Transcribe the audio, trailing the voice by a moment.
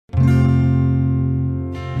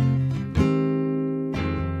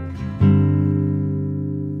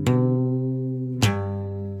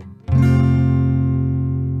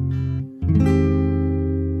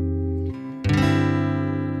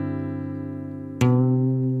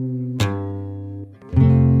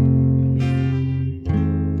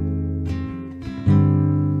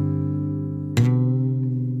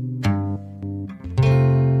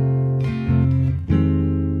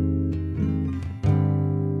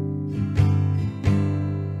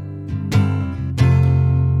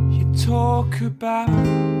talk about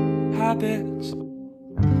habits.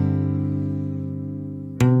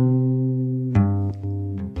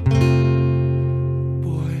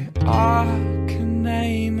 Boy, I can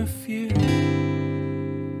name a few.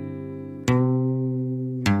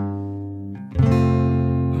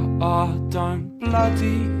 But I don't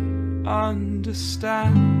bloody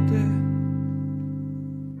understand it.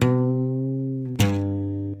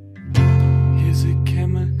 Is it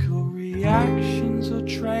chemical reactions or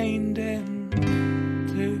trained into?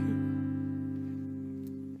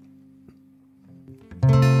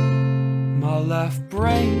 My left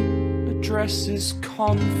brain addresses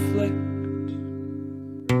conflict,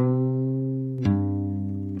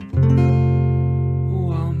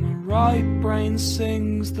 while my right brain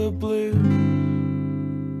sings the blues.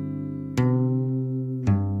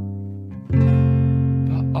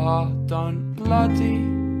 But I don't bloody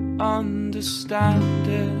understand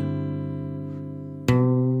it.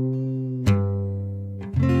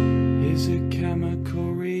 Is it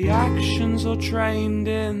chemical reactions or trained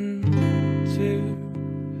into?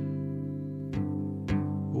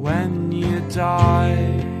 When you die,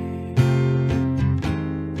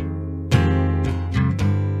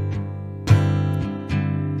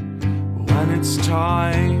 when it's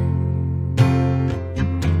time,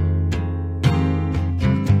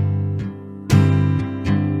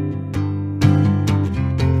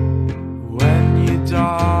 when you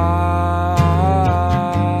die,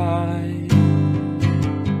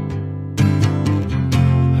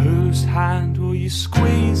 whose hand will you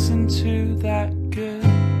squeeze into that good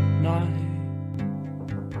night?